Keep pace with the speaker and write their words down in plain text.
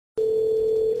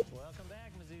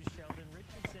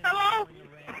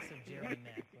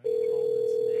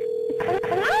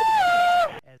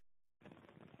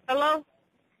Hello?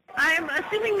 I'm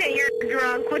assuming that you're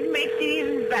drunk, which makes it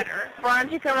even better. Why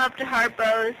don't you come up to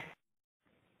Harpo's?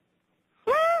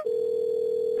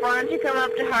 Why don't you come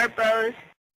up to Harpo's?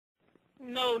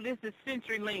 No, this is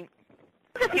CenturyLink.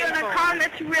 If you want to come,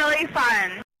 it's really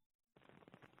fun.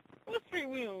 What's Free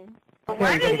Wheel?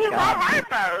 Why did you call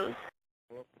Harpo's?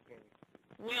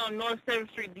 We on North 7th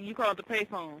Street. You call it the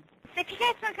payphone. If you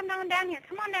guys want to come down here,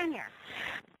 come on down here.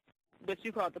 But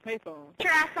you call it the payphone. Get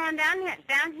your ass on down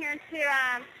here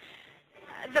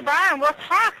to the bar, and we'll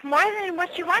talk more than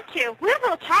what you want to. We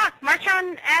will talk. March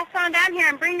on ass on down here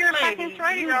and bring your fucking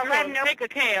sorority girls. Take a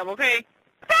cab, okay?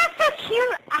 That's a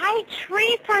cute eye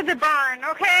tree for the barn,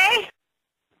 okay?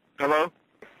 Hello?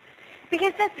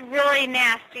 Because that's really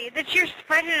nasty that you're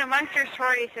spreading amongst your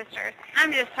sorority sisters.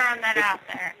 I'm just throwing that out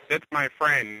there. That's my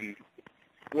friend.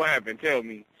 What happened? Tell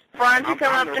me. Why don't you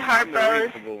come up to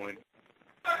Harpo's?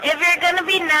 If you're going to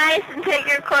be nice and take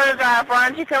your clothes off, why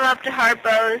don't you come up to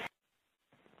Harpo's?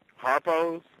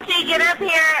 Harpo's? So you get up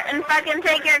here and fucking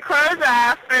take your clothes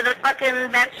off for the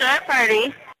fucking bachelorette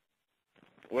party.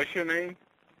 What's your name?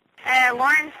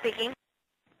 Lauren speaking.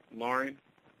 Lauren?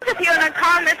 If you want to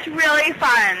come, it's really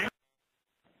fun.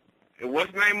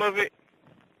 What's the name of it?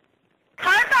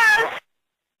 Harpo's!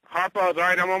 Harpo's,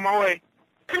 alright, I'm on my way.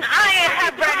 And I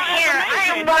have red hair.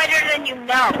 I am whiter than you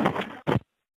know.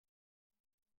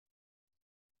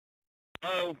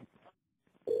 Hello?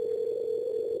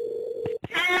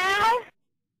 Hello?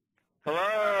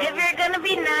 Hello? If you're going to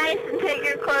be nice and take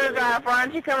your clothes off, why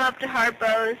don't you come up to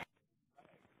Harpo's?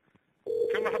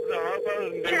 Come up to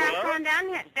Harpo's and do Sure, what? come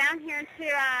down here to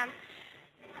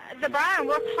the bar, and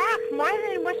we'll talk more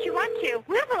than what you want to.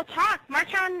 We will talk.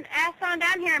 March on ass on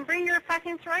down here and bring your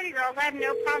fucking sorority girls. I have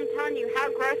no problem telling you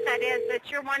how gross that is, that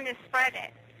you're one to spread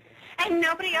it. And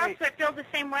nobody else would feel the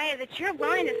same way, that you're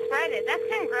willing to spread it. That's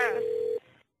kind of gross.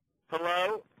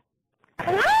 Hello?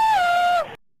 Hello?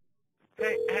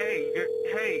 Hey,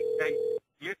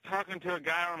 you're talking to a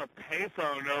guy on a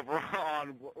payphone over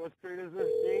on, what street is this,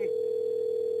 G?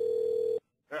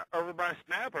 Over by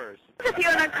Snappers. If you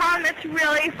want to come, it's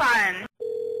really fun.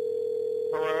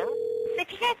 Hello? If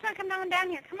you guys want to come down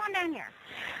here, come on down here.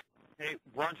 Hey,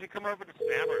 why don't you come over to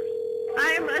Snappers?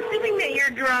 I'm assuming that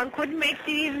you're drunk, which makes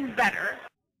it even better.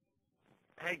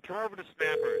 Hey, come over to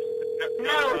Snappers.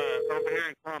 No. Over here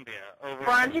in Columbia. Over.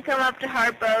 Why don't you come up to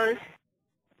Harpo's?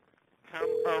 Come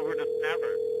over to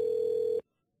Snappers.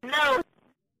 No.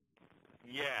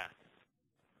 Yes.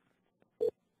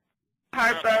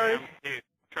 Harpo's.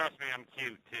 Trust me, I'm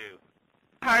cute, too.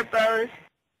 Harpo's.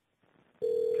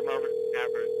 Come over to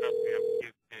Snappers. Trust me, I'm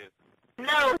cute, too.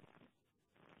 No.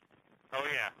 Oh,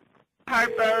 yeah.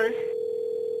 Harpo's.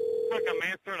 Look, I'm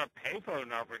answering a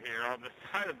payphone over here on the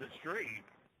side of the street.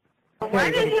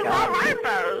 Why did you call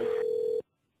Harpo's?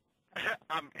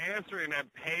 I'm answering a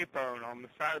payphone on the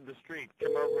side of the street.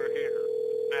 Come over here.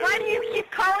 Why do you keep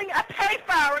calling a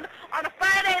payphone on a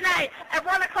Friday night at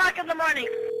 1 o'clock in the morning?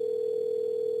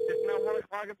 It's not 1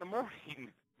 o'clock in the morning.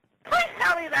 Please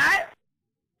tell me that.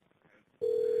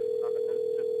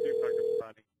 It's too fucking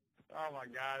funny. Oh, my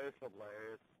God, it's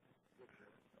hilarious.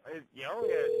 She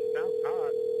sounds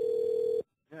hot.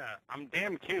 Yeah, I'm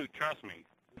damn cute, trust me.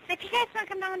 If you guys want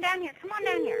to come down here, come on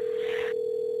down here.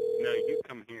 No, you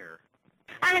come here.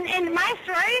 And my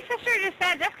sorority sister just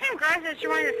said that's kind of gross that you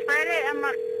want to spread it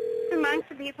amongst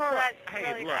the people. That's Hey,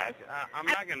 really look, gross. I'm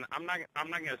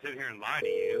not gonna sit here and lie to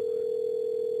you.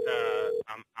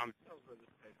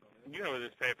 You know what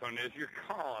this payphone is. You're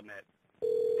calling it.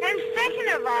 And second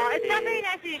of all, it's not very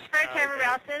nice that you spread it to everybody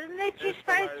else, and that you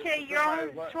spread it to your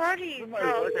own sorority Somebody's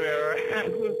girls. looking at her.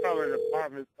 This is probably an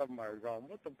apartment somewhere going,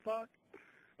 what the fuck?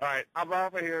 All right, I'm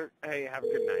off of here. Hey, have a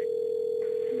good night.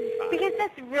 Bye. Because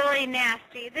that's really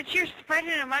nasty, that you're spreading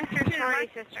it amongst your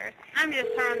sorority sisters. I'm just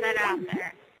throwing that out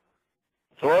there.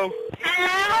 Hello?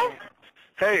 Hello?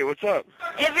 Hey, what's up?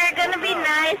 If you're going to be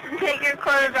nice and take your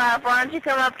clothes off, why don't you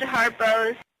come up to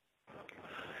Harpo's?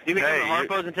 You mean come to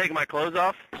Harpo's and take my clothes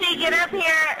off? So you get up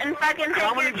here and fucking take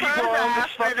your clothes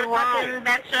off for the fucking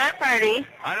bachelorette party.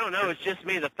 I don't know, it's just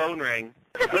me, the phone rang.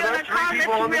 If you want to come, it's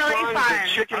really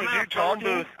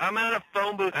fun. I'm at a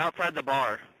phone booth outside the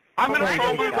bar. I'm in a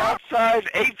phone booth outside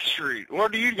 8th Street.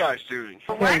 What are you guys doing?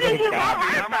 Why did you call I'm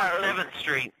at Harpo's? 7th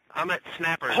Street. I'm at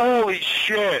Snappers. Holy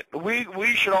shit.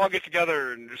 We should all get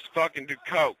together and just fucking do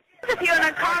coke. If you want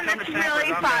to come, it's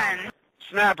really fun.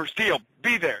 Snappers, deal.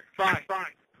 Be there. Bye.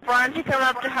 Bye. Why don't you come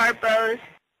up to Harpo's?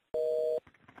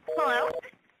 Hello?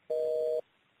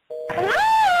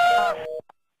 Hello?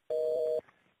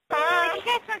 Hello? You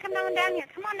guys want to come down here?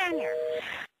 Come on down here.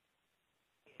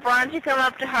 Why don't you come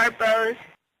up to Harpo's?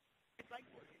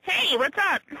 Hey, what's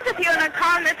up? If you want to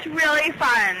call, that's really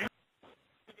fun.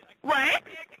 What?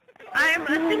 I'm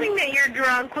assuming that you're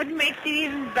drunk, which makes it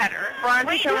even better. Why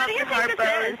don't you come up to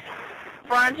Harpo's?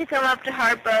 Why don't you come up to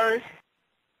Harpo's?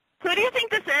 Who do you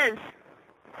think this is?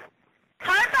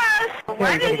 Harpo's!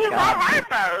 Why did you call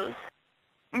Harpo's?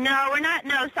 No, we're not.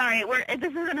 No, sorry.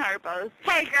 This isn't Harpo's.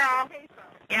 Hey, girl.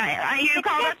 Yeah, you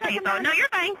called us Payphone. No, you're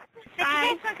fine.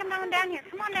 Bye. Come on down here.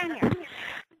 Come on down here.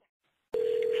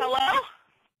 Hello?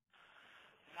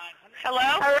 Hello?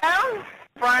 Hello?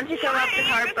 Why don't you come up to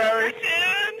Harpo's?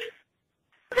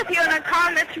 If you want to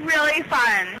call, that's really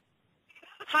fun.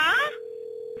 Huh?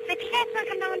 If you guys want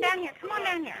to come on down here, come on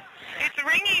down here. It's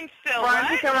ringing still. Why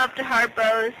don't you come up to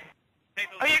Harpo's?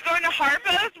 Are you going to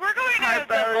Harpo's? We're going to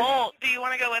the Volt. Do you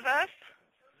want to go with us?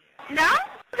 No?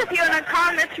 If you want to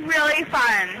call, that's really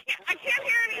fun. I can't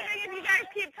hear anything if you guys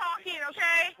keep talking,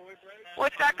 okay?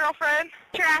 What's that, girlfriend?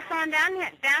 Your ass on down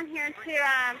here to,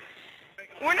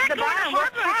 we're not going to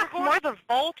Harpo's. We're going to the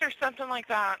Volt or something like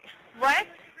that. What?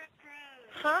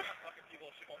 Huh?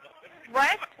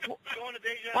 What?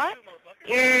 What?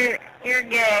 You're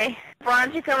gay. Why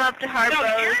don't you come up to Harpo's?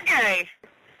 No, you're gay.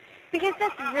 Because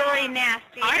that's really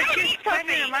nasty. I don't eat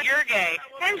pussy. You're gay.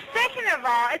 And second of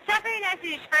all, it's not very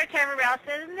nasty to spread to everybody else,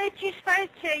 and that you spread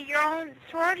it to your own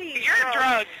sorority. You're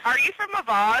drunk. Are you from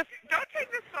Avaz? Don't take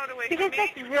this phone away from me. Because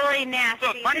that's really nasty.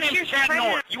 Look, my name's Chad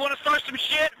North. You want to start some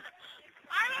shit?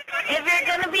 If you're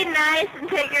going to be nice and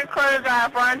take your clothes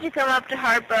off, why don't you come up to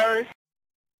Harpo's?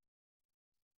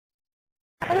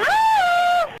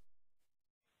 Hello?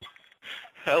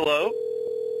 Hello?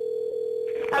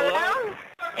 Hello?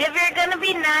 If you're going to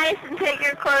be nice and take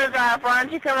your clothes off, why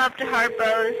don't you come up to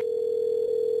Harpo's?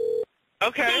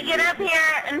 Okay. You get up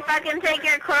here and fucking take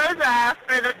your clothes off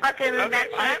for the fucking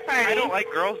next party. I don't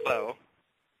like girls, though.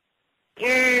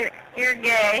 You're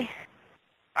gay.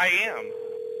 I am.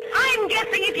 I'm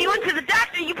guessing if you went to the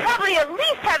doctor, you probably at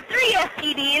least have 3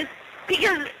 STDs,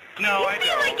 because No, I you seem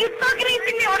don't. like you'd fuck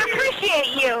anything that would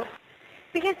appreciate you.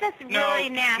 Because that's No, really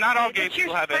nasty. not all gay That you're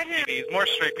people have spreading- STDs. More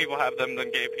straight people have them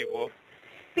than gay people.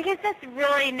 Because that's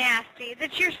really nasty.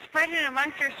 That you're spreading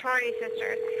amongst your sorority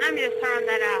sisters. I'm just throwing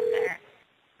that out there.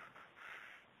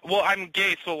 Well, I'm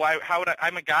gay, so why? How would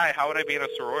I'm a guy. How would I be in a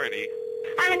sorority?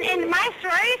 And my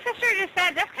sorority sister just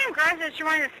said that's kind of gross that you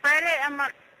wanted to spread it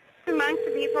amongst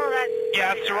the people that...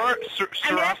 Yeah, I mean, that's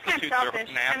kind of sorority are selfish.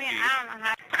 nasty. I mean, I don't know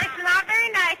how... It's not very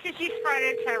nice that you spread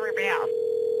it to everybody else.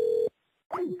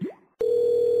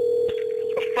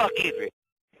 The fuck is it?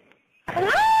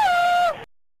 Hello?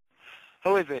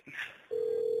 Who is it?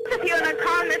 If you want to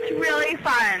call, that's really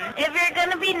fun. If you're going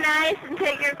to be nice and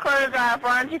take your clothes off,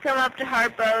 why don't you come up to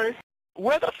Harpo's?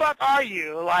 Where the fuck are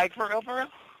you? Like, for real, for real?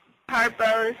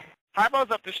 Harpo's. Harpo's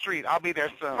up the street. I'll be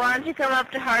there soon. Why don't you come up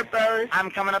to Harpo's?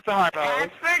 I'm coming up to Harpo's.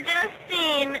 That's for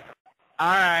Justine.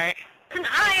 Alright. And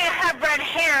I have red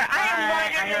hair. I am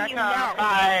whiter than you know.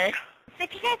 Bye. So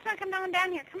if you guys want to come on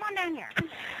down here, come on down here.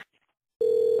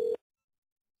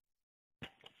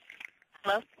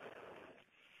 Hello?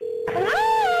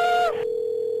 Hello?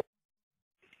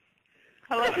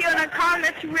 Hello? If you want to call,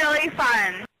 that's really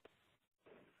fun.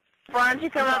 Why don't you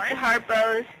come up to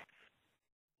Harpo's?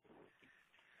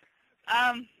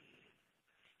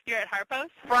 You're at Harpo's?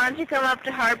 Why don't you come up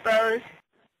to Harpo's?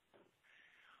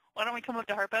 Why don't we come up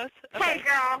to Harpo's? Hey,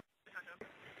 girl.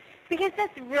 Because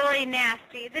that's really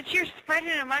nasty. That you're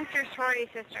spreading amongst your sorority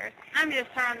sisters. I'm just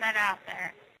throwing that out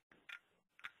there.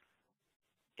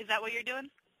 Is that what you're doing?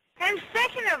 And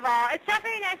second of all, it's not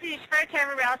very nice that you spread it to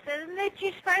everybody else, and that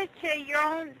you spread it to your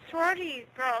own sorority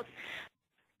girls.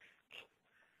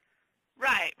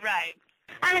 Right.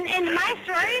 And my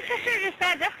sorority sister just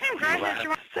said that's kind of gross that you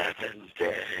want... 7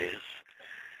 days.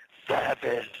 7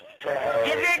 days.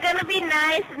 If you're going to be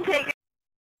nice and take your...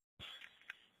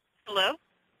 Hello?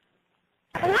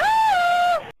 Hello?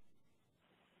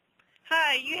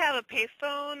 Hi, you have a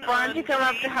payphone? Why don't you come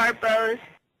up to Harpo's?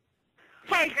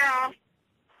 Hey, girl.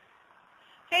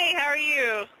 Hey, how are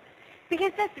you?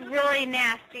 Because that's really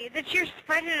nasty. That you're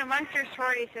spreading amongst your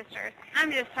sorority sisters.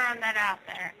 I'm just throwing that out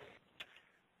there.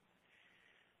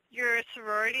 You're a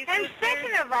sorority And sister?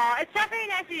 second of all, it's not very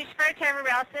nice that you spread it to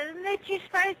everybody else, and that you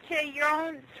spread it to your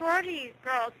own sorority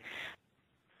girls.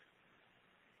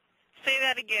 Say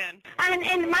that again.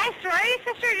 And my sorority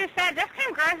sister just said that's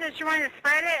kind of gross that you wanted to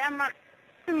spread it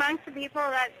amongst the people.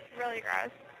 That's really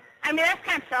gross. I mean, that's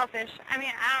kind of selfish. I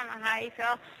mean, I don't know how you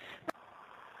feel.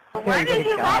 Why did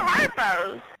you call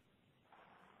Harpo's?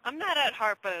 I'm not at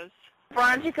Harpo's.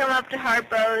 Why don't you come up to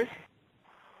Harpo's?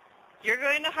 You're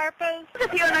going to Harpo's?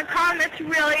 If you want to call, that's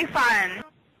really fun.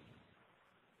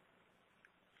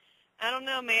 I don't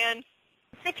know, man.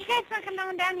 If you guys want to come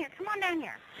on down here, come on down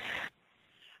here.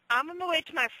 I'm on my way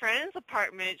to my friend's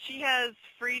apartment. She has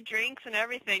free drinks and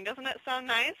everything. Doesn't that sound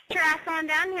nice? Get your ass on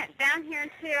down here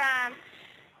to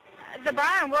the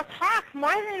bar, and we'll talk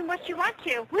more than what you want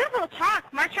to. We will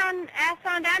talk. March on ass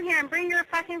on down here and bring your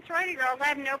fucking sorority girls. I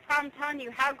have no problem telling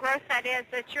you how gross that is,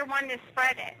 that you're wanting to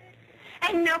spread it.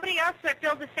 And nobody else would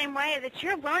feel the same way, that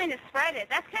you're willing to spread it.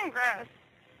 That's kind of gross.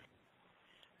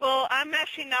 Well, I'm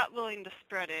actually not willing to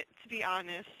spread it, to be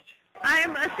honest.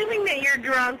 I'm assuming that you're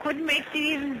drunk, which makes it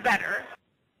even better.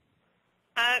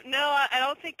 No, I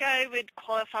don't think I would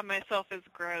qualify myself as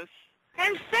gross.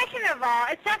 And second of all,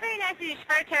 it's not very nice that you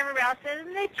spread it to everybody else,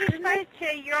 and that you spread it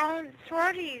to your own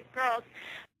sorority girls.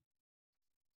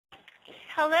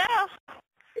 Hello?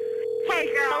 Hey,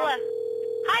 girl. Hello.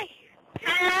 Hi.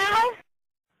 Hello?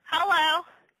 Hello.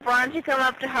 Why don't you come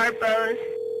up to Harpo's?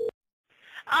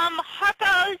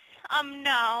 Harpo's,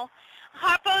 no.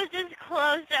 Harpo's is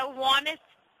closed at 1. It's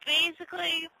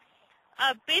basically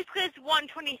it's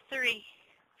 1:23.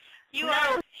 You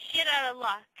are shit out of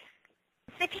luck.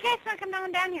 If you guys want to come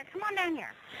on down here, come on down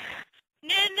here.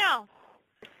 No.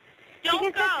 Don't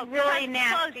because go. That's really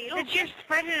nasty. Close. That you're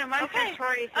spreading amongst your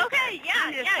sorority sisters. Okay,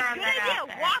 yeah, good idea.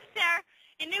 There. Walk there,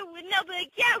 and they'll be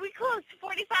like, yeah, we closed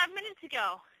 45 minutes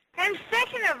ago. And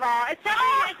second of all, it's not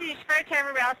very nice that you spread it to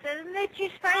everybody else, and that you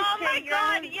spread it to your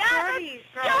own sorority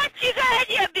girls. Don't you good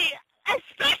idea,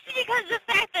 especially because of the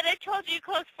fact that I told you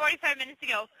closed 45 minutes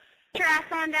ago. Get your ass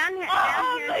on down here.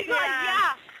 Oh my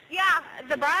God, yeah.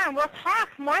 The bar, and we'll talk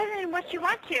more than what you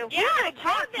want to. Yeah, we'll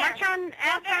talk. March on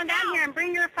ass on down now. here and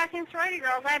bring your fucking sorority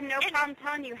girls. I have no problem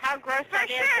telling you how gross that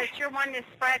is, that you're wanting to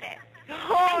spread it.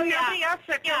 Oh, and yeah. nobody else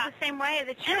would feel the same way,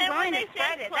 that you're willing to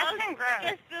spread it. That's kind of gross.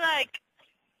 Just be like,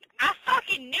 I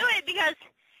fucking knew it because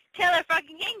Taylor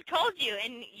fucking King told you,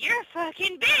 and you're a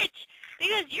fucking bitch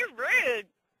because you're rude.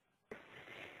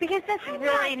 Because that's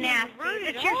really nasty.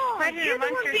 That you're spreading it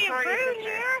amongst your sorority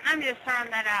sisters. I'm just throwing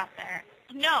that out there.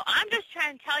 No, I'm just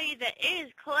trying to tell you that it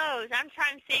is closed. I'm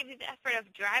trying to save you the effort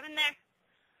of driving there.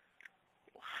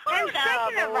 And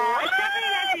second of all, it's not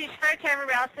very nice that you spread it to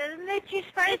everybody else, and that you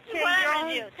spread it to your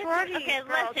own sorority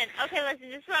girls. Okay, listen,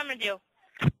 this is what I'm going to do.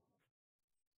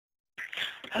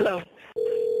 Hello.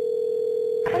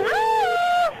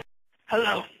 Hello?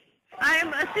 Hello.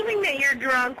 I'm assuming that you're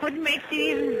drunk, which makes it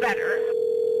even better.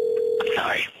 I'm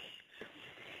sorry.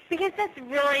 Because that's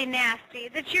really nasty,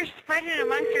 that you're spreading it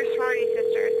amongst your sorority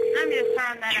sisters. I'm just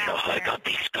throwing that out there. I got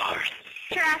these scars.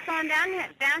 Get your ass on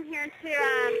down here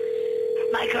to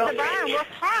My the girlfriend. bar, and we'll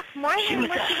talk more than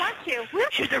what you want to.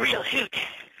 She was a real hoot.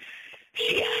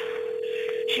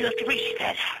 She looked at me, she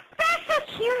said, That's a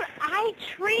cute eye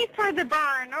tree for the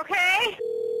barn, okay?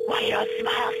 why you don't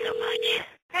smile so much?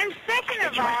 And second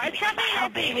of all, it's not smile,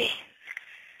 baby.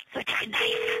 Such a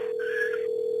nice.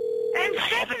 And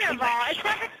second of all, it's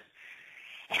not.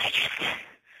 And I just got.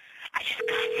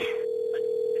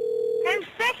 And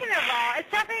second of all,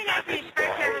 it's not very nice that you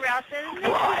spread to everybody else, and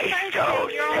Why you spread so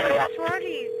to your own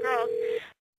sorority girls.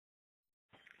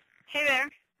 Hey there.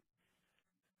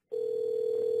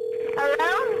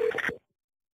 Hello?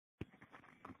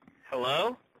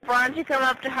 Hello? Why don't you come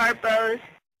up to Harpo's?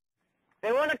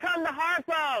 They want to come to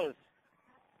Harpo's.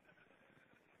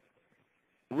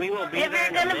 We will be If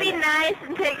there you're going to be nice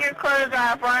and take your clothes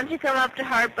off, why don't you come up to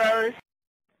Harpo's?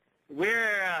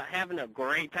 We're having a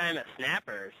great time at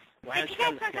Snappers. Why If don't you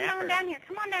you guys come to want to come on Snappers? down here,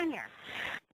 come on down here.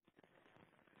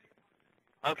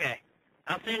 Okay.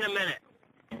 I'll see you in a minute.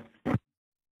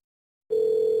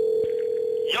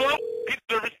 Hello? Pizza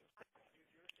service.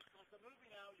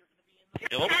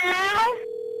 Hello? Hello?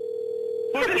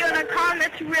 If you want to come,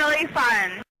 it's really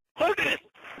fun. Who's this?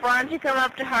 Why don't you come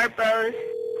up to Harpo's?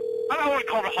 I don't want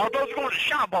to call the Harpo's. I'm going to the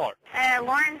shop bar.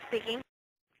 Lauren speaking.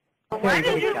 Why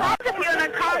did you call if you want to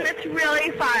come? It's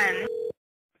really fun.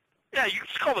 Yeah, you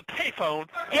just call the payphone.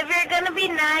 If you're going to be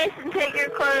nice and take your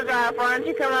clothes off, why don't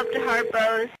you come up to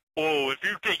Harpo's? Oh, if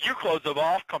you take your clothes off,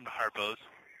 I'll come to Harpo's.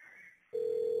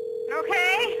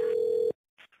 Okay?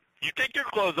 You take your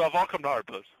clothes off, I'll come to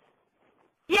Harpo's.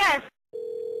 Yes.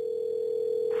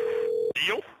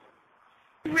 Deal?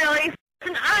 Really?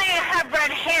 And I have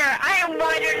red hair. I am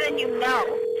whiter than you know.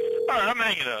 All right, I'm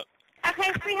hanging up.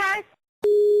 Okay, sweetheart?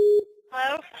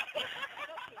 Hello?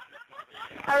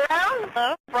 Hello?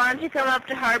 Hello? Why don't you come up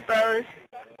to Harpo's?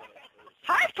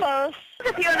 Harpo's?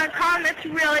 If you want to come, it's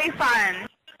really fun.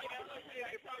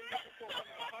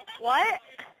 What?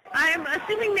 I'm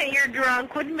assuming that you're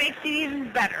drunk, which makes it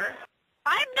even better.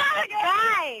 I'm not a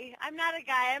guy. I'm not a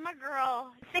guy. I'm a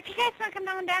girl. If you guys want to come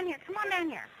on down here, come on down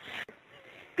here.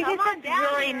 Because Come on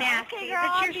that's really here. nasty. Okay, girl,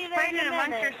 that I'll you're be there spreading in it a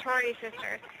amongst your minute. sorority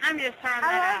sisters. I'm just throwing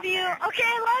that I out love you. there. Okay,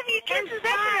 I love you. And Kisses,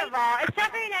 second of bye. all, it's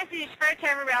not very nice that you spread it to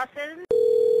everybody else's.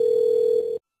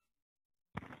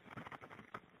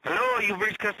 Hello, you've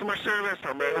reached customer service.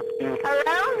 I'm ready to help you.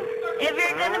 Hello? If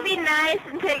you're going to be nice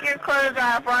and take your clothes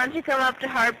off, why don't you come up to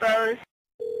Harpo's?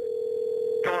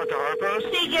 Come on to Harpo's?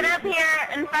 So you get up here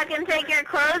and fucking take your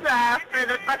clothes off for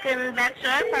the fucking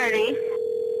bachelorette party.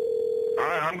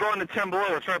 Alright, I'm going to 10 below.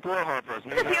 It's right below Harpo's.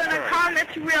 If you want to come,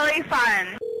 it's really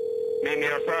fun. Meet me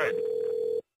outside.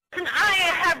 And I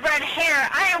have red hair.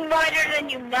 I am whiter than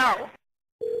you know.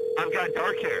 I've got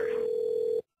dark hair.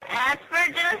 As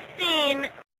for Justine,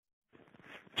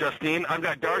 Justine, I've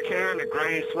got dark hair and a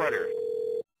gray sweater.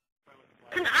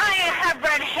 and I have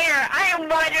red hair. I am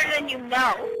whiter than you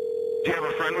know. Do you have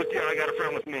a friend with you? I got a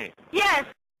friend with me. Yes.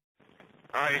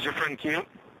 Alright, is your friend cute?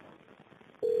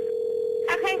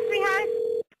 Okay, sweetheart.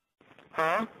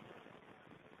 Huh?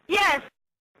 Yes.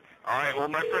 Alright, well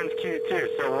my friend's cute too,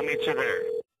 so we'll meet you there.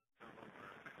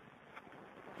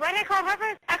 What did I call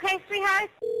Harper's? Okay, sweetheart.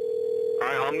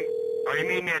 Alright, are you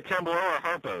meeting me at 10 below or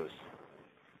Harpo's?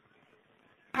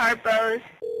 Harpo's.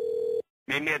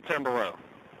 Meet me at 10 below.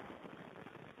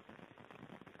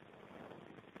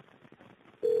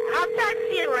 I'll talk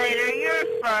to you later.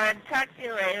 You're fun. Talk to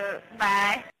you later.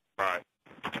 Bye. Bye.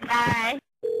 Bye.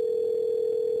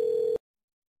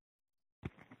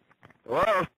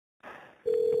 Hello?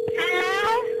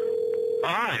 Hello?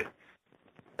 Hi.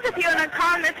 If you want to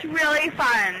come, it's really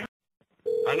fun.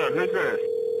 I know, who's this?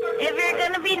 If you're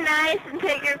going to be nice and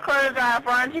take your clothes off,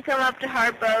 why don't you come up to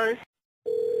Harpo's?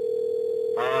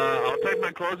 I'll take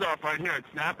my clothes off right here at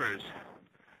Snappers.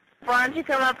 Why don't you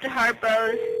come up to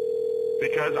Harpo's?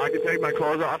 Because I can take my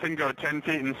clothes off and go 10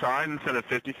 feet inside instead of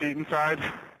 50 feet inside.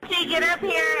 So you get up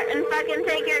here and fucking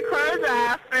take your clothes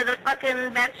off for the fucking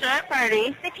bachelorette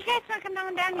party. If you guys want to come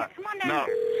on down here, come on down No,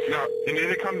 here. no, you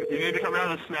need to come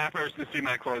down to Snappers to see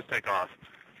my clothes take off.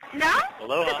 No?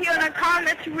 Aloha. If you want to come,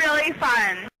 it's really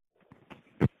fun.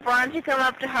 Why don't you come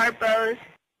up to Harpo's?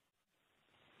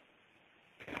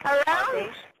 Hello?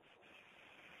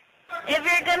 If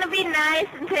you're going to be nice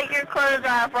and take your clothes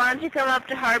off, why don't you come up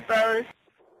to Harpo's?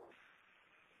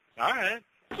 Alright.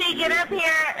 So you get up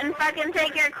here and fucking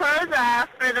take your clothes off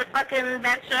for the fucking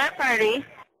bachelorette party.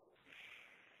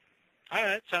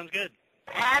 Alright, sounds good.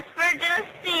 As for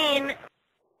Justine,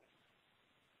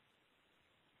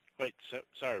 Wait,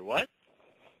 sorry, what?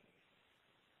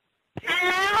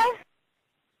 hello?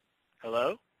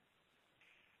 Hello?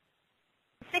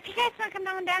 If you guys want to come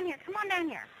on down here, come on down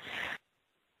here.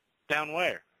 Down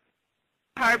where?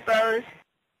 Harpo's.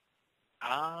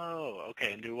 Oh,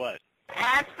 okay, and do what?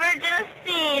 As for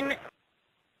Justine,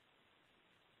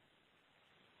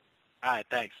 Alright,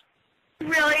 thanks.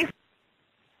 really,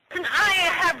 and I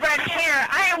have red hair.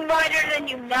 I am whiter than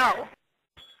you know.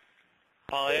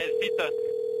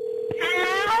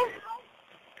 Hello?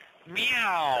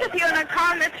 Meow. If you want to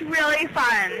come, it's really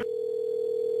fun.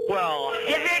 Well,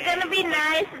 If you're going to be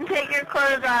nice and take your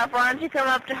clothes off, why don't you come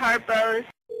up to Harpo's?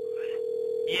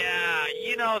 Yeah,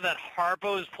 you know that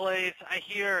Harpo's place? I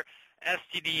hear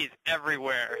STDs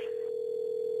everywhere.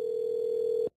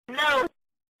 No.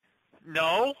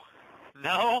 No?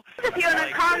 No? If you want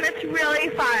to come, it's really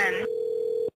fun.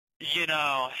 You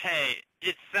know, hey,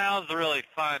 it sounds really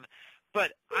fun,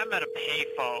 but I'm at a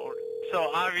payphone,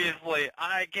 so obviously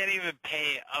I can't even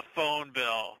pay a phone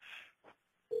bill.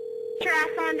 Get your ass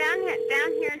on down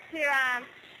here to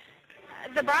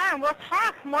the bar, and we'll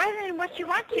talk more than what you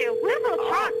want to. We will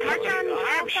talk. March on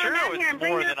I'm ass sure on down it's here and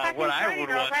bring more your than fucking what I sorority would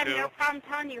girls. want I have to. no problem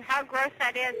telling you how gross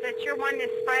that is, that you're wanting to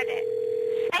spread it.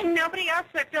 And nobody else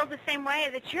would feel the same way,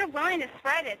 that you're willing to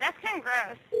spread it. That's kind of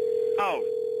gross. Oh,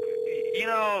 you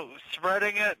know,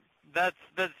 spreading it, that's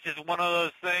just one of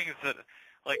those things that,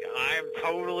 like, I'm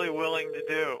totally willing to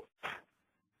do.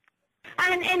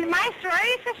 And my sorority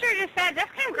sister just said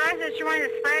that's kind of gross that you're wanting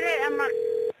to spread it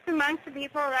amongst the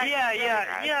people. That's Yeah, really yeah,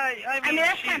 gross. yeah, I mean,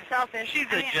 that's kind of selfish. she's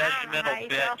I a mean, I don't know how judgmental you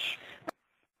feel. bitch.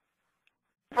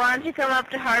 Why don't you come up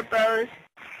to Harpo's,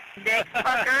 dick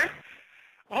fucker?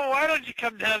 Well, why don't you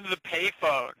come down to the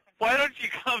payphone? Why don't you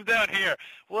come down here?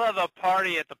 We'll have a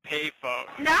party at the payphone.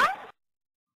 No?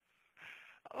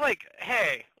 Like,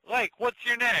 hey, like, what's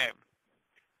your name?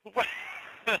 What?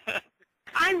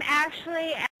 I'm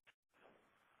actually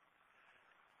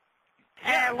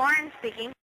Lauren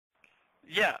speaking.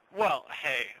 Yeah, well,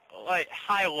 hey, like,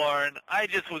 hi, Lauren. I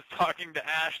just was talking to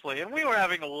Ashley, and we were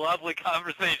having a lovely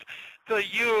conversation till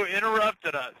you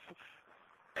interrupted us.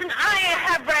 And I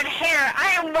have red hair.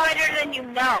 I am whiter than you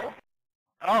know.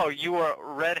 Oh, you were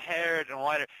red-haired and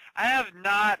white. I have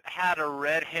not had a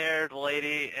red-haired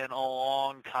lady in a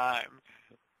long time.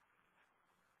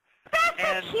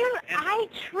 That's a cute eye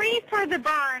tree for the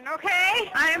barn, okay?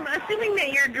 I'm assuming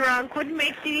that you're drunk, which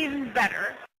makes it even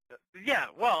better. Yeah,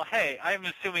 well, hey, I'm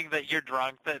assuming that you're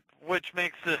drunk, which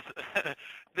makes this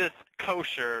this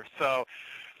kosher. So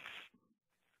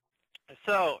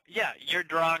yeah, you're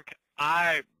drunk.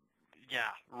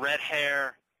 Red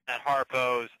hair at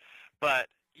Harpo's, but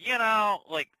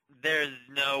like there's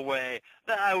no way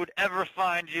that I would ever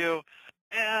find you,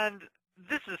 and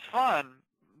this is fun.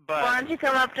 But Why don't you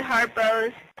come up to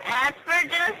Harpo's? Ask for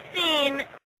Justine.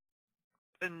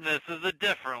 And this is a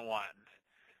different one.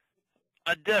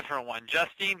 A different one.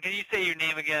 Justine, can you say your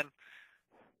name again?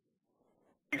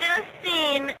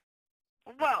 Justine.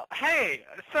 Well, hey,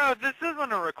 so this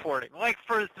isn't a recording. Like,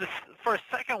 for a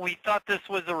second, we thought this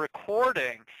was a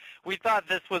recording. We thought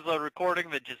this was a recording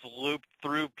that just looped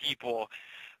through people.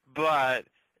 But,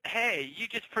 hey, you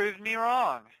just proved me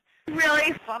wrong.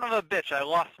 Really? Son of a bitch, I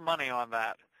lost money on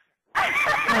that.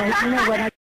 You know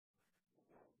what?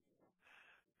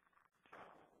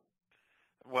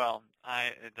 Well,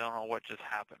 I don't know what just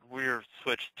happened. We were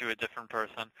switched to a different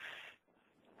person.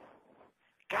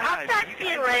 I'll talk to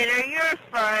you later. You're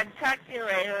fun. Talk to you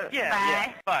later. Yeah, Bye.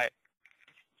 yeah, bye.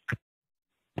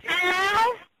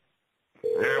 Hello?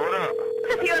 Yeah, what up?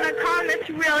 If you want to call, it's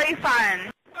really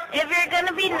fun. If you're going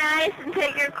to be nice and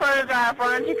take your clothes off,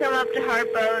 why don't you come up to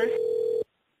Harpo's?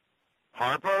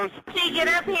 Harpo's? So you get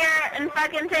up here and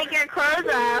fucking take your clothes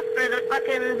off for the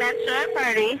fucking bachelorette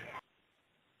party.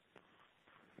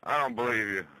 I don't believe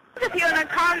you. If you want to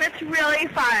call, it's really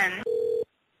fun.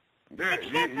 Dude,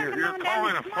 you're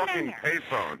calling a fucking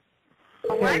payphone.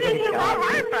 Why did you call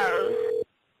Harpo's?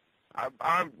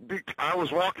 I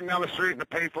was walking down the street and the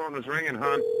payphone was ringing,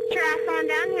 hon. Get your ass on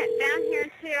down here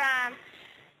to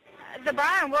the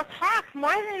bar, and we'll talk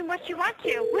more than what you want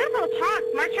to. We will talk.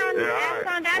 March your ass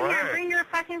on down here and bring your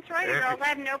fucking sorority girls. I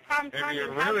have no problem telling If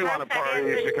you you how really gross want to that party,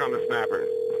 you is. should come to Snapper.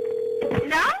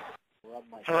 No?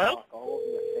 Hello?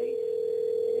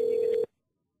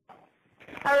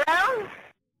 Hello?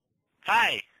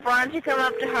 Hi. Why don't you come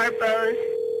up to Harpo's?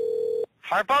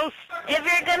 Harpo's? If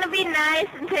you're going to be nice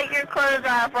and take your clothes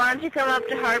off, why don't you come up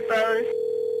to Harpo's?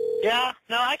 Yeah,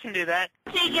 no, I can do that.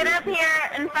 So you get up here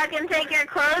and fucking take your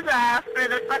clothes off for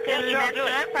the fucking Yeah, sure, I'll do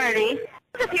bachelorette party.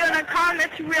 If you want to call,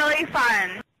 it's really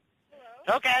fun.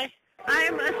 Okay.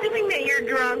 I'm assuming that you're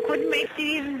drunk, which makes it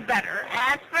even better.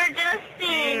 Ask for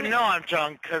Justine. You know I'm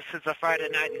drunk because it's a Friday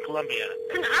night in Columbia.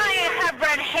 And I have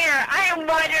red hair. I am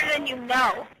whiter than you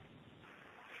know.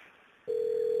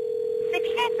 If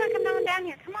you guys want to come on down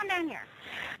here, come on down here.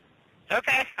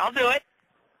 Okay, I'll do it.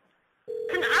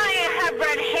 And I have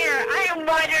red hair. I am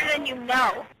whiter than you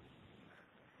know.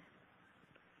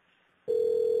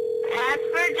 Ask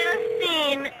for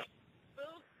Justine.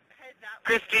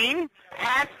 Christine?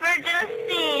 Ask for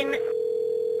Justine.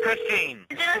 Christine.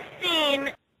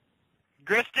 Justine.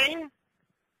 Christine?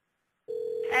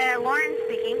 Lauren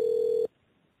speaking.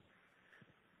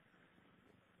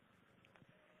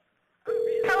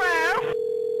 Hello?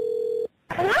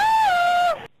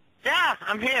 Hello? Yeah,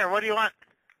 I'm here. What do you want?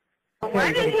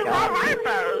 Why did you call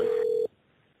Harpo's?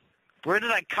 Where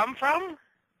did I come from?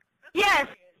 Yes.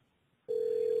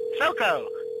 SoCo.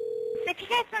 If you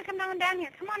guys want to come on down here,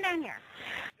 come on down here.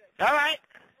 All right.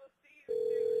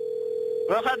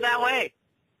 We'll head that way.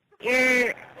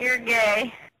 You're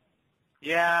gay.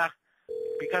 Yeah,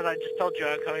 because I just told you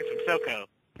I'm coming from SoCo.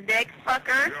 Dick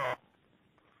fucker. Yeah.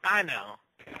 I know.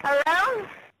 Hello?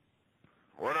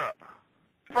 What up?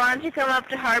 Why don't you come up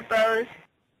to Harpo's?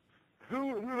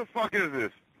 Who the fuck is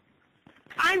this?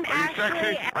 I'm Are you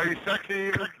actually... sexy? Are you sexy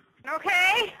even?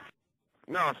 Okay?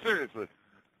 No, seriously.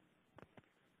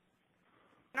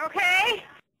 Okay?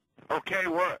 Okay,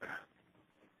 what?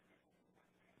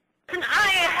 And I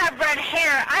have red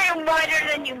hair. I am whiter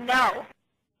than you know.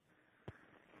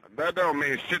 That don't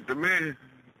mean shit to me.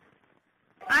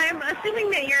 I'm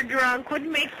assuming that you're drunk, which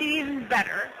makes it even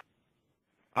better.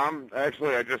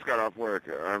 I just got off work.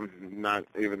 I'm not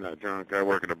even that drunk. I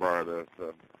work at a bar though,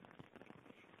 so.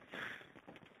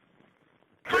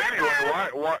 But anyway,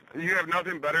 what? You have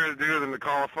nothing better to do than to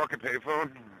call a fucking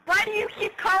payphone? Why do you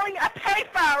keep calling a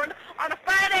payphone on a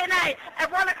Friday night at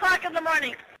 1 o'clock in the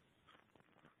morning?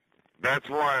 That's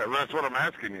what I'm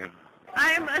asking you.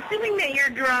 I'm assuming that you're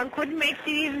drunk, which makes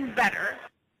it even better.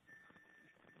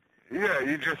 Yeah,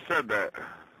 you just said that.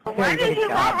 Why did you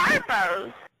call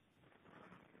Harpo's?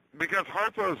 Because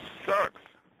Harpo sucks.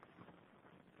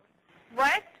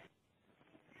 What?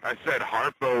 I said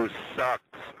Harpo sucks.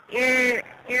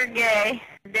 You're gay.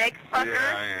 dick fucker.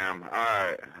 Yeah, I am.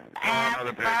 Alright.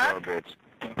 Another payphone, bitch.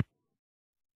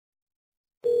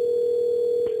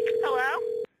 Hello?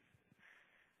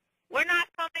 We're not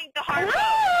coming to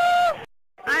Harpo.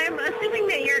 I'm assuming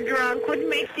that you're drunk, which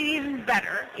makes it even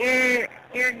better.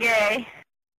 You're gay.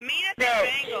 Meet us at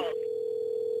Bengals.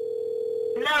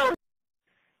 No.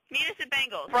 Meet us at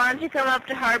Bengals. Why don't you come up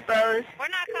to Harpo's? We're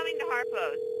not coming to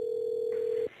Harpo's.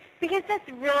 Because that's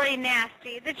really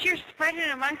nasty, that you're spreading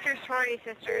amongst your sorority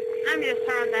sisters. I'm just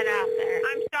throwing that out there.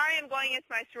 I'm sorry I'm going against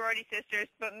my sorority sisters,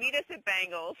 but meet us at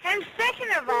Bengals. And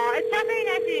second of all, it's not very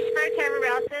nice that you spread it to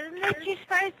everybody else, and that you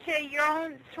spread it to your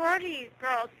own sorority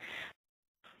girls.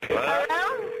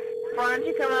 Hello? Why don't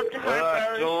you come up to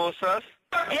Harpo's? Joel sus?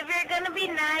 If you're going to be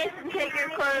nice and take your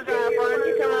clothes off, why don't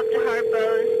you come up to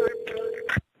Harpo's?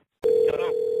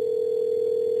 Hello?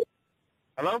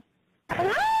 Hello?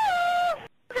 Hello?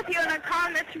 If you want to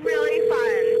call, that's really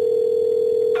fun.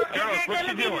 Girls, If you're what going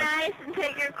you to be doing? nice and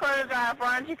take your clothes off,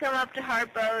 why don't you come up to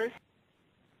Harpo's?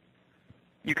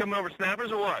 You coming over snappers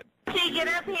or what? So you get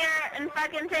up here and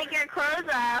fucking take your clothes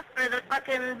off for the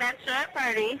fucking bachelorette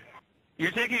party.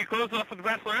 You're taking your clothes off for the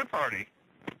bachelorette party.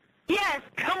 Yes.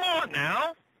 Come on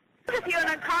now. If you want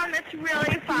to call, that's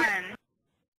really fun.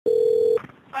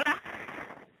 Hola.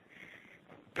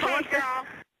 Hey, girl.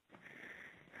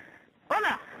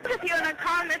 Hola. If you want to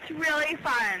call, that's really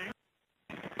fun.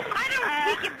 I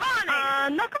don't speak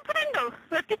Ebonics. No comprendo.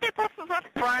 Repite, por favor.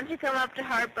 Why don't you come up to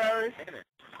Harpo's?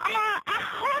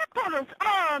 Harpo's.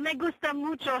 Oh, me gusta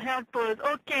mucho Harpo's.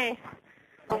 Okay.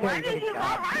 Why did you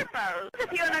call Harpo's?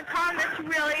 If you want to call, that's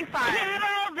really fun.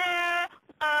 Quiero ver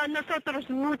nosotros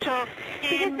mucho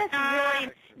en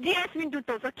 10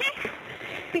 minutos, okay?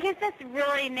 Because that's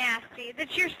really nasty,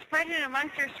 that you're spreading it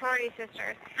amongst your sorority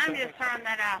sisters. I'm just throwing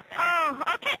that out there. Oh,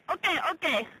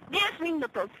 okay. 10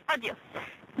 minutos. Adios.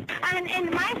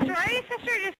 And my sorority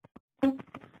sister just...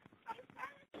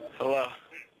 Hello.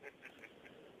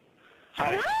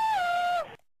 Hi.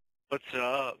 Hello? What's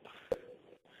up?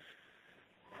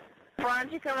 Why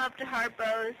don't you come up to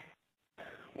Harpo's?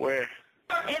 Where?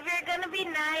 If you're going to be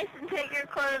nice and take your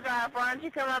clothes off, why don't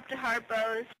you come up to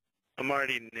Harpo's? I'm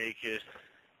already naked.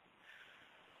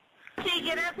 So you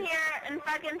get up here and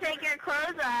fucking take your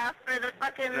clothes off for the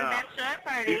fucking bachelorette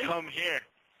party. You come here.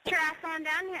 Get your ass on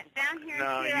down here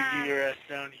No, to, you get your ass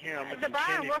down here. I'm at the the bar.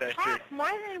 candy We'll factory. talk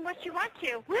more than what you want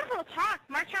to. We will talk.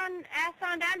 March on ass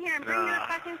on down here and bring your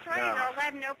fucking sorority girls. I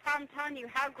have no problem telling you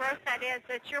how gross that is,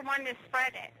 that you're one to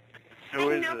spread it. Who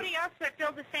and is nobody this? else would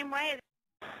feel the same way.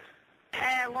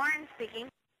 Lauren speaking.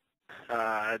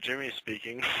 Jimmy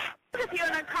speaking. If you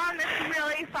want to call, that's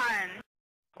really fun.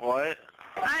 What?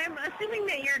 I'm assuming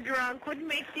that you're drunk, which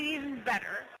makes it even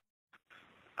better.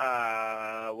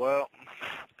 Well,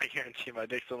 I guarantee my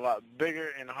dick's a lot bigger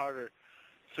and harder.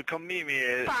 So come meet me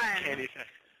at Candy Factory.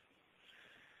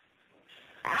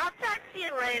 I'll talk to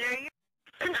you later.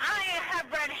 And I have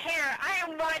red hair. I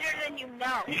am whiter than you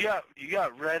know. You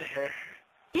got red hair.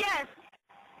 Yes.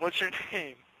 What's your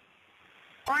name?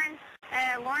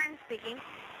 Lauren speaking.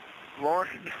 Lauren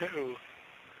who?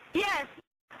 Yes.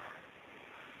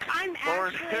 I'm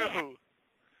Lauren actually... who?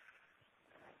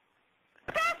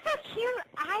 That's a cute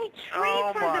eye tree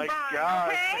Oh for my the barn, god,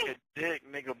 okay? it's like a dick,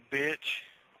 nigga bitch.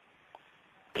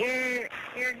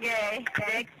 You're gay.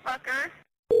 Dick fucker.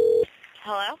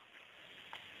 Hello?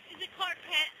 Is it Clark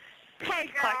Kent? Hey,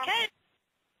 girl. Clark Kent?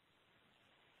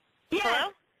 Yes.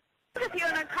 Hello? If you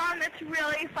want to call, that's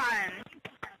really fun.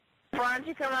 Why don't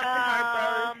you come up to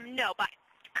Harpo's? No, bye.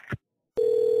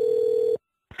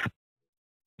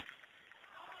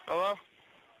 Hello?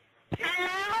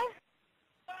 Hello?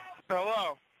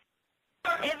 Hello?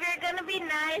 If you're going to be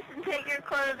nice and take your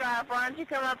clothes off, why don't you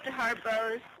come up to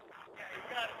Harpo's?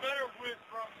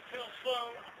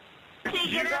 So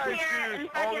you get up here and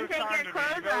fucking take your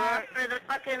clothes off for the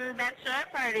fucking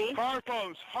bachelorette party.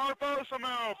 Harpo's, I'm in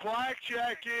a black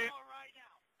jacket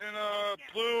and a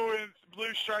blue and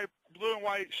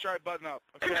white striped button up.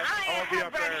 Okay, And I I'll be have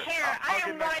up red there. hair. I'll I get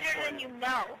am next whiter for than you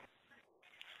know.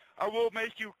 I will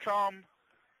make you come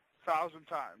 1,000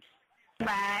 times.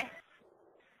 Bye.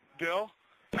 Bill,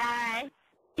 Bye.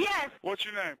 Yes. what's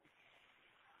your name?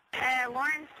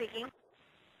 Lauren speaking.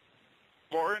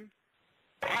 Lauren?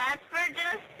 As for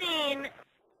Justine.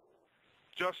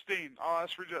 Justine. I'll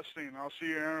ask for Justine. I'll see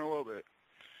you in a little bit.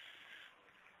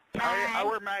 I Bye.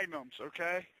 wear magnums,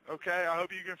 okay? Okay, I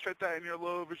hope you can fit that in your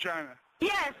little vagina.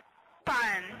 Yes.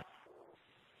 Fun.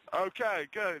 Okay,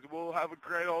 good. We'll have a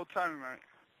great old time tonight.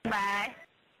 Bye.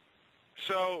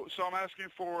 So I'm asking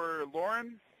for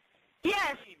Lauren?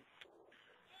 Yes.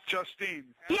 Justine.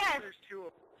 Yes.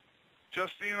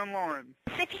 Justine and Lauren.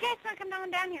 If you guys want to come on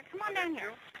down here, come on down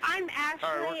here. I'm actually...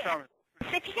 All right, we're coming.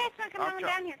 If you guys want to come on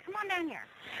down here, come on down here.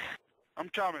 I'm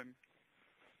coming.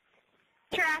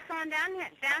 Get your ass on down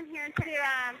here to,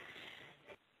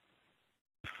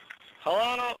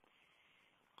 Hello?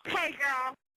 Hey,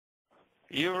 girl.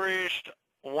 You reached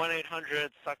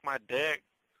 1-800-SUCK-MY-DICK.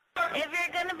 If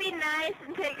you're going to be nice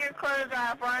and take your clothes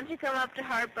off, why don't you come up to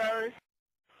Harpo's?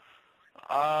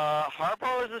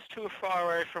 Harpo's is too far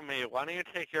away from me. Why don't you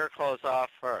take your clothes off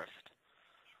first?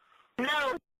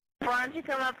 No. Why don't you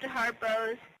come up to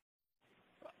Harpo's?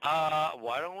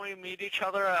 Why don't we meet each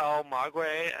other at El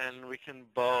Magwe and we can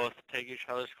both take each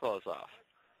other's clothes off?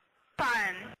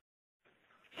 Fun.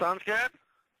 Sounds good?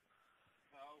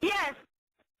 Yes.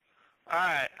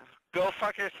 Alright. Go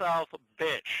fuck yourself,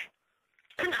 bitch.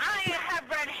 And I have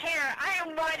red hair. I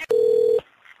am white.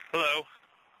 Hello?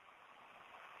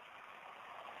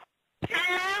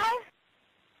 Hello?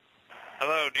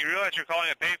 Hello, do you realize you're calling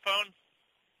a payphone?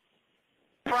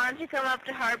 Why don't you come up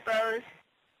to Harpo's?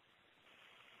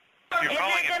 You're if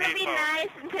calling you're a going to be payphone. nice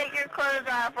and take your clothes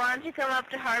off, why don't you come up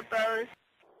to Harpo's?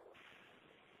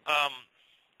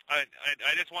 I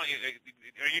just want you,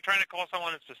 are you trying to call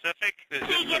someone in specific?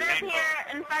 So you get up here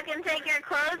and fucking take your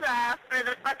clothes off for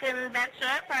the fucking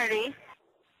bachelorette party.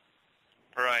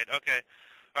 Right, okay.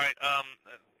 Alright,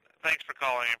 thanks for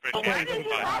calling, I appreciate Why it. did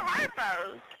you Bye. call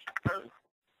Harpo's?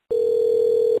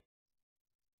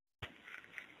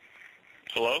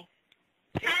 Hello?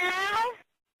 Hello?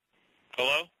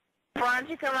 Hello? Why don't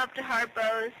you come up to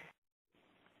Harpo's?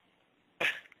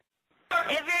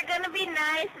 If you're going to be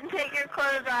nice and take your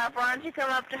clothes off, why don't you come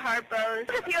up to Harpo's?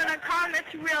 If you want to come,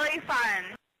 it's really fun.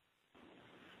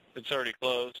 It's already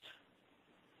closed.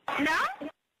 No?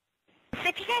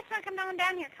 If you guys want to come on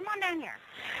down here, come on down here.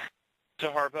 To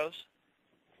Harpo's?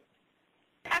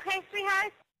 Okay,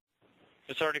 sweetheart?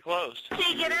 It's already closed. So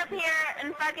you get up here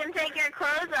and fucking take your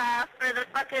clothes off for the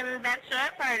fucking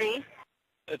bachelorette party.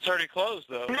 It's already closed,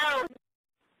 though. No.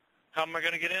 How am I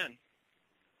going to get in?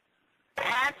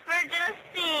 Ask for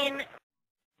Justine.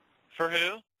 For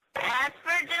who? Ask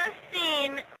for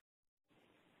Justine.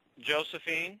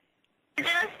 Josephine?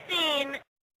 Justine.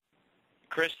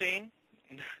 Christine?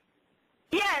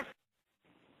 Yes.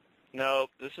 No,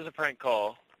 this is a prank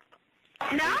call.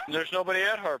 No? There's nobody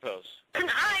at Harpo's. And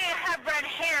I have red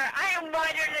hair. I am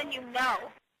whiter than you know.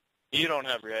 You don't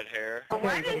have red hair.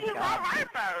 Where did you call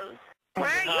Harpo's? Where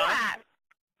are you Huh? at?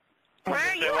 Where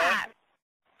are Say you what? at?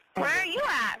 Where are you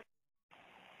at?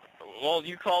 Well,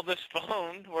 you called this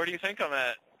phone. Where do you think I'm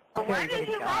at? Where did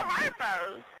you call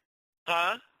Harpo's?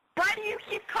 Huh? Why do you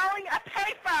keep calling a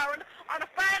payphone on a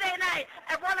Friday night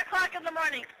at 1 o'clock in the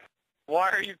morning? Why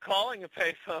are you calling a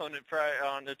payphone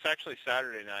it's actually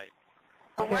Saturday night?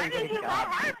 Why did you call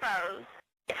Harpo's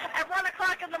at 1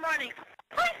 o'clock in the morning?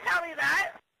 Please tell me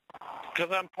that.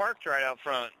 Because I'm parked right out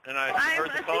front, and I I'm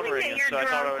heard the phone assuming that ringing, you're so I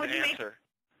thought I drunk. would Would you make- answer.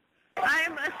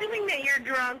 I'm assuming that you're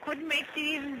drunk, which makes it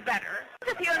even better.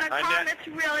 If you want to call, it's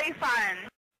really fun.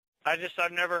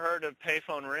 I've never heard a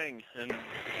payphone ring, and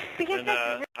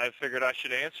I figured I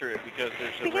should answer it because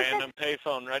there's a random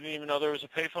payphone. I didn't even know there was a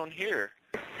payphone here,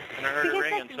 and I heard it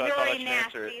ringing, so I thought I should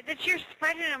answer it. That you're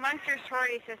spreading amongst your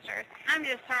sorority sisters. I'm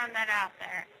just throwing that out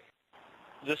there.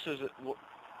 This is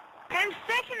And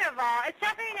second of all, it's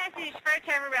not very nice that you spread it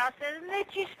to everybody else, and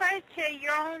that you spread it to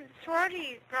your own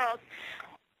sorority girls.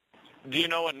 Do you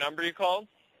know what number you called?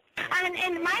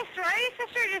 And my sorority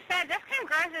sister just said, that's kind of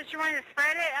gross that you wanted to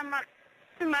spread it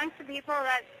amongst the people.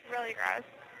 That's really gross.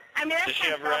 I mean, that's Does she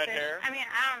kind of have red selfish. hair? I mean,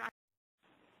 I don't know.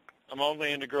 I'm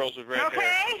only into girls with red hair.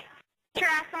 Okay. Get your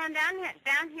ass on down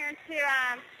here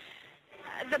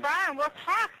to the bar, and we'll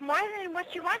talk more than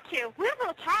what you want to. We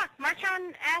will talk. March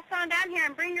on ass on down here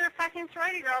and bring your fucking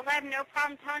sorority girls. I have no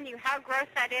problem telling you how gross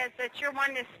that is, that you're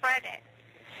wanting to spread it.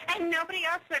 And nobody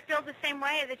else would feel the same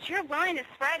way, that you're willing to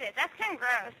spread it. That's kind of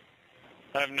gross.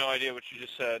 I have no idea what you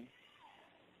just said.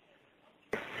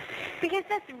 Because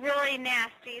that's really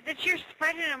nasty, that you're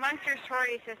spreading it amongst your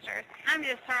sorority sisters. I'm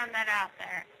just throwing that out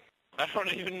there. I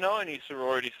don't even know any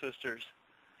sorority sisters.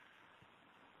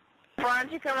 Why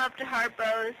don't you come up to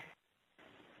Harpo's?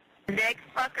 Dick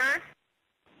fucker.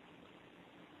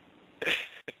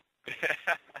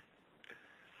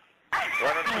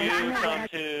 Why don't you come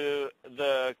to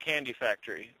the candy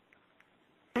factory?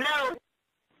 No.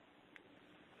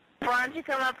 Why don't you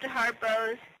come up to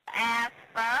Harpo's? Ass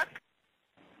fuck.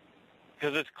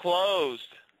 Because it's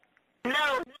closed.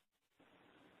 No.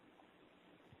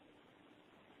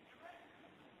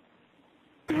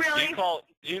 Really? Do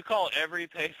you call every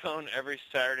payphone every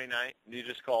Saturday night? Do you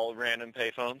just call random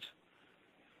payphones?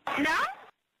 No?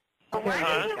 Why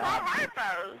Huh? did you call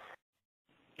Harpo's?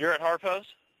 You're at Harpo's?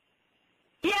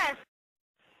 Yes.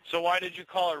 So why did you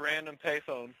call a random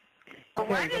payphone?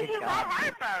 Why did you call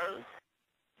Harpo's?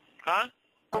 Huh?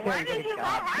 Why did you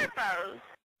call Harpo's?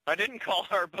 I didn't call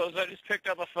Harpo's. I just picked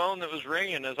up a phone that was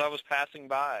ringing as I was passing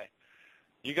by.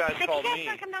 You guys called me.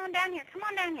 Come on down here. Come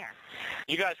on down here.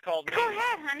 You guys called me. Go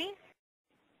ahead, honey.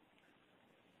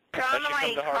 Tell them why come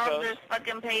you to called Harpo's? this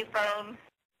fucking payphone.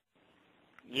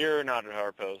 You're not at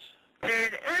Harpo's. Dude,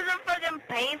 it was a fucking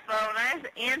payphone. I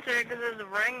just answered it because it was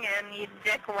ringing, you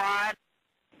dickwad.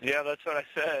 Yeah, that's what I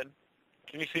said.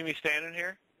 Can you see me standing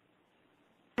here?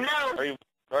 No.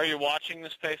 Are you watching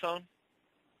this payphone?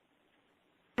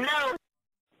 No.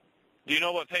 Do you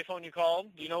know what payphone you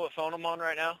called? Do you know what phone I'm on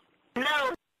right now?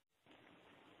 No.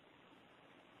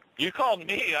 You called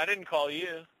me. I didn't call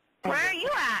you. Where are you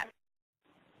at?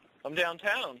 I'm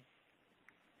downtown.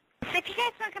 If you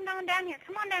guys want to come on down here,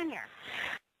 come on down here.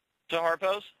 To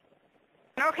Harpo's?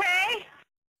 Okay.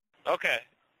 Okay.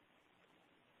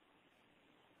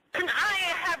 And I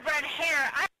have red hair.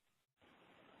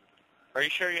 Are you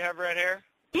sure you have red hair?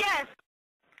 Yes.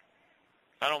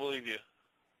 I don't believe you.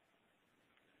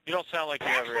 You don't sound like you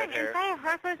have red hair. Inside of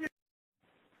Harpo's.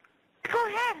 Go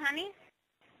ahead, honey.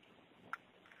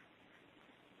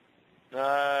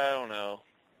 I don't know.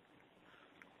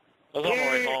 I was on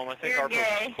my way home. I think you're Harpo's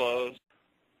gay. is closed.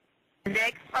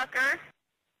 Dick fucker.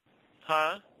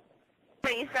 Huh?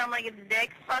 But you sound like a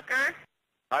dick fucker.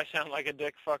 I sound like a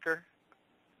dick fucker?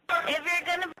 If you're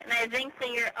gonna, and I think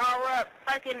that you're all up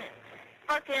fucking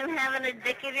having a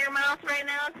dick in your mouth right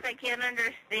now because I can't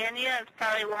understand you. That's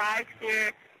probably why, because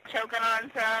you're choking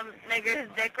on some nigger's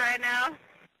dick right now.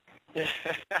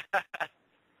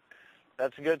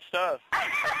 That's good stuff.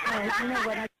 You know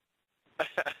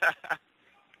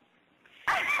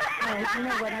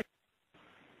what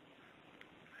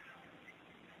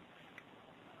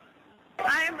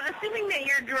I'm assuming that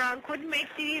you're drunk, which makes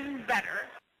it even better.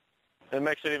 It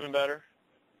makes it even better?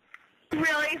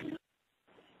 Really?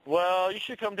 Well, you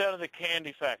should come down to the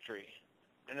candy factory.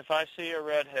 And if I see a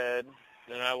redhead,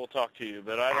 then I will talk to you.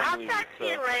 But I don't believe I'll talk to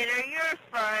you later. You're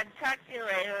fun. Talk to you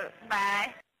later.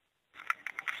 Bye.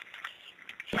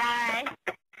 Bye.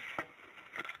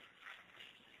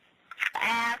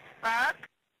 Ass fuck.